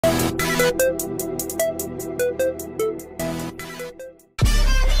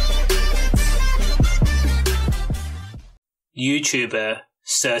YouTuber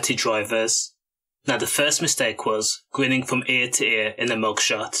Certi Drivers. Now the first mistake was grinning from ear to ear in a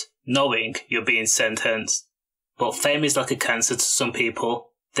mugshot, knowing you're being sentenced. But fame is like a cancer to some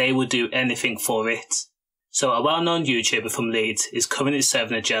people. They would do anything for it. So a well-known YouTuber from Leeds is currently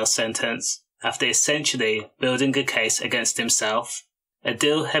serving a jail sentence after essentially building a case against himself.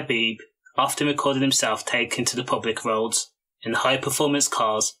 Adeel Habib often recorded himself taking to the public roads in high-performance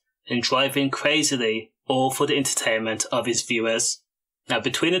cars and driving crazily, all for the entertainment of his viewers. Now,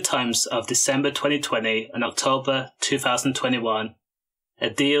 between the times of December 2020 and October 2021,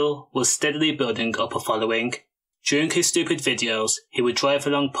 Adeel was steadily building up a following. During his stupid videos, he would drive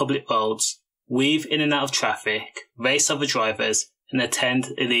along public roads, weave in and out of traffic, race other drivers, and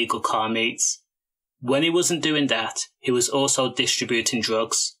attend illegal car meets. When he wasn't doing that, he was also distributing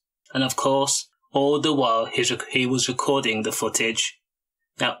drugs. And of course, all the while he was recording the footage.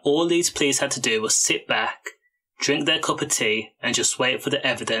 Now, all these police had to do was sit back, drink their cup of tea, and just wait for the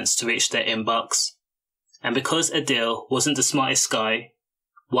evidence to reach their inbox. And because Adeel wasn't the smartest guy,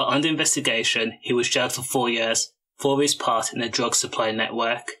 while under investigation, he was jailed for 4 years for his part in the drug supply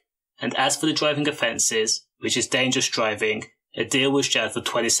network. And as for the driving offences, which is dangerous driving, Adeel was jailed for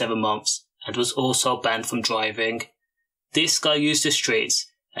 27 months and was also banned from driving. This guy used the streets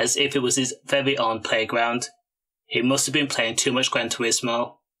as if it was his very own playground. He must have been playing too much Gran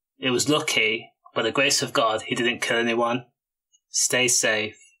Turismo. It was lucky, by the grace of God, he didn't kill anyone. Stay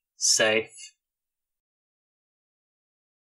safe. Safe.